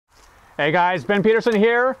Hey guys, Ben Peterson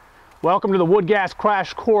here. Welcome to the Woodgas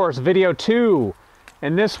Crash Course Video 2.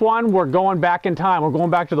 In this one, we're going back in time. We're going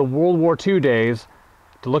back to the World War II days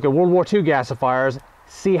to look at World War II gasifiers,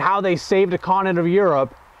 see how they saved the continent of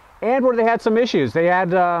Europe, and where they had some issues. They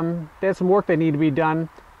had some work that needed to be done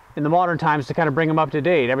in the modern times to kind of bring them up to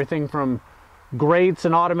date. Everything from grates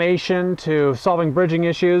and automation to solving bridging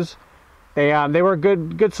issues. They were a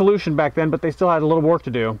good solution back then, but they still had a little work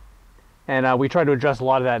to do. And we tried to address a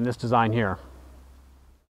lot of that in this design here.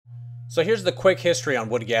 So here's the quick history on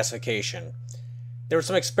wood gasification. There were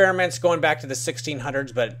some experiments going back to the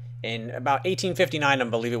 1600s, but in about 1859, I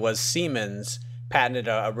believe it was, Siemens patented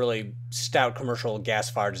a really stout commercial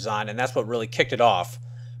gasifier design, and that's what really kicked it off.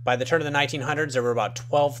 By the turn of the 1900s, there were about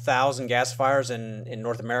 12,000 gasifiers in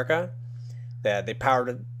North America. They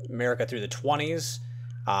powered America through the 20s.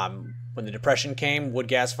 When the Depression came, wood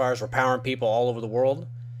gasifiers were powering people all over the world.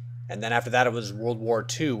 And then after that, it was World War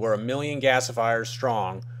II, where 1 million gasifiers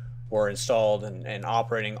strong were installed and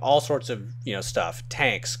operating all sorts of stuff: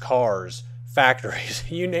 tanks, cars, factories,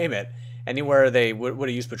 you name it. Anywhere they would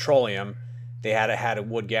have used petroleum, they had a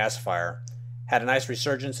wood gasifier. Had a nice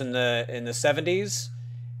resurgence in the 70s,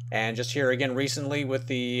 and just here again recently with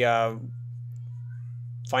the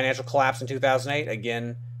financial collapse in 2008,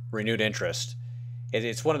 again renewed interest.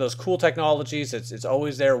 It's one of those cool technologies. It's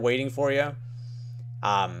always there waiting for you.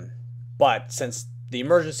 But since the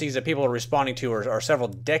emergencies that people are responding to are several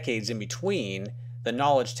decades in between, the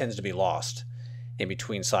knowledge tends to be lost in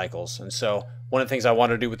between cycles. And so one of the things I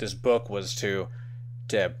wanted to do with this book was to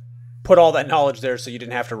put all that knowledge there so you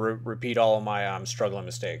didn't have to repeat all of my struggle and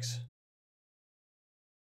mistakes.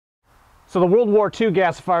 So the World War II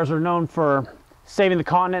gasifiers are known for saving the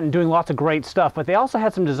continent and doing lots of great stuff, but they also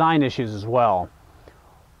had some design issues as well.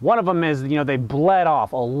 One of them is, they bled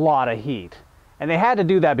off a lot of heat. And they had to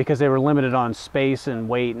do that because they were limited on space and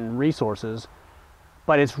weight and resources.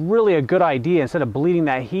 But it's really a good idea, instead of bleeding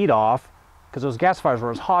that heat off, because those gasifiers were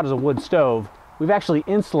as hot as a wood stove, we've actually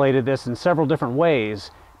insulated this in several different ways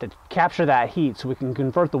to capture that heat so we can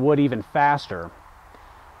convert the wood even faster.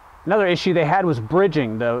 Another issue they had was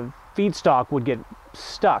bridging. The feedstock would get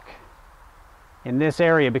stuck in this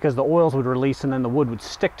area because the oils would release and then the wood would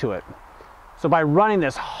stick to it. So by running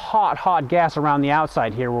this hot gas around the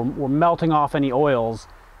outside here, we're melting off any oils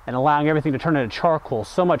and allowing everything to turn into charcoal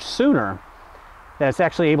so much sooner that it's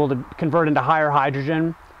actually able to convert into higher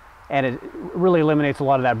hydrogen, and it really eliminates a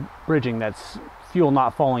lot of that bridging, that's fuel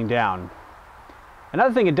not falling down.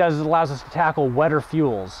 Another thing it does is it allows us to tackle wetter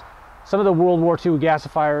fuels. Some of the World War II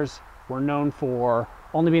gasifiers were known for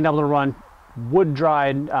only being able to run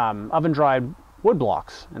wood-dried, oven-dried wood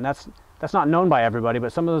blocks, and that's not known by everybody,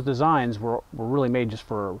 but some of those designs were really made just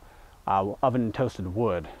for oven toasted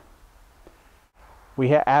wood.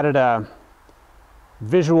 We added a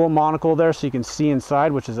visual monocle there so you can see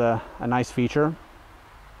inside, which is a nice feature.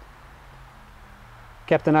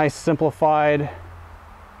 Kept a nice simplified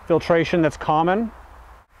filtration that's common.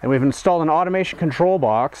 And we've installed an automation control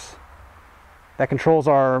box that controls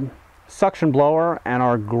our suction blower and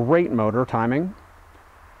our grate motor timing.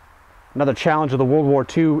 Another challenge of the World War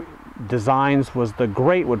II designs was the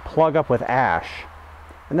grate would plug up with ash,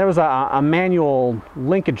 and there was a manual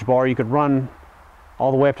linkage bar you could run all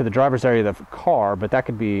the way up to the driver's area of the car, but that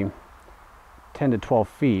could be 10 to 12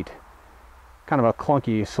 feet. Kind of a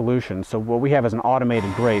clunky solution. So what we have is an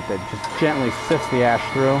automated grate that just gently sifts the ash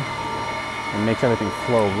through and makes everything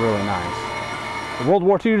flow really nice. The World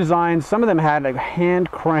War II designs, some of them had hand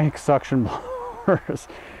crank suction blowers.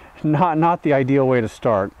 not the ideal way to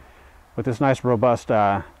start. With this nice robust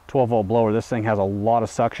 12-volt blower, this thing has a lot of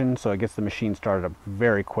suction, so it gets the machine started up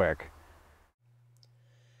very quick.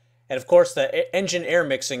 And of course, the engine air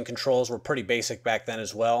mixing controls were pretty basic back then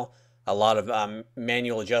as well. A lot of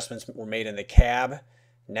manual adjustments were made in the cab.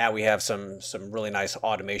 Now we have some really nice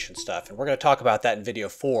automation stuff, and we're going to talk about that in video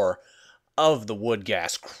 4 of the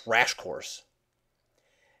Woodgas Crash Course.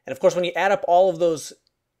 And of course, when you add up all of those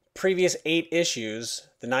previous 8 issues,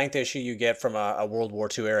 the 9th issue you get from a World War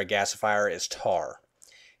II era gasifier is tar.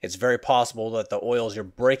 It's very possible that the oils you're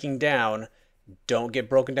breaking down don't get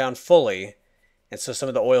broken down fully, and so some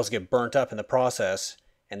of the oils get burnt up in the process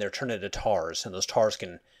and they're turned into tars, and those tars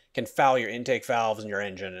can foul your intake valves in your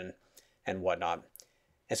engine and whatnot.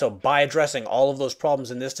 And so by addressing all of those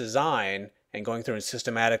problems in this design and going through and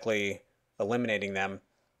systematically eliminating them,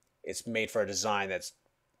 it's made for a design that's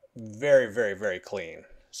very, very, very clean.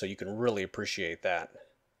 So you can really appreciate that.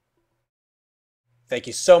 Thank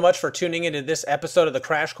you so much for tuning into this episode of the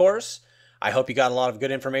Crash Course. I hope you got a lot of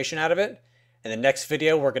good information out of it. In the next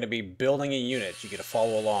video, we're going to be building a unit. You get to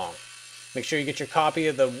follow along. Make sure you get your copy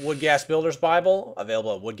of the Wood Gas Builder's Bible,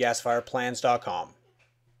 available at woodgasfireplans.com.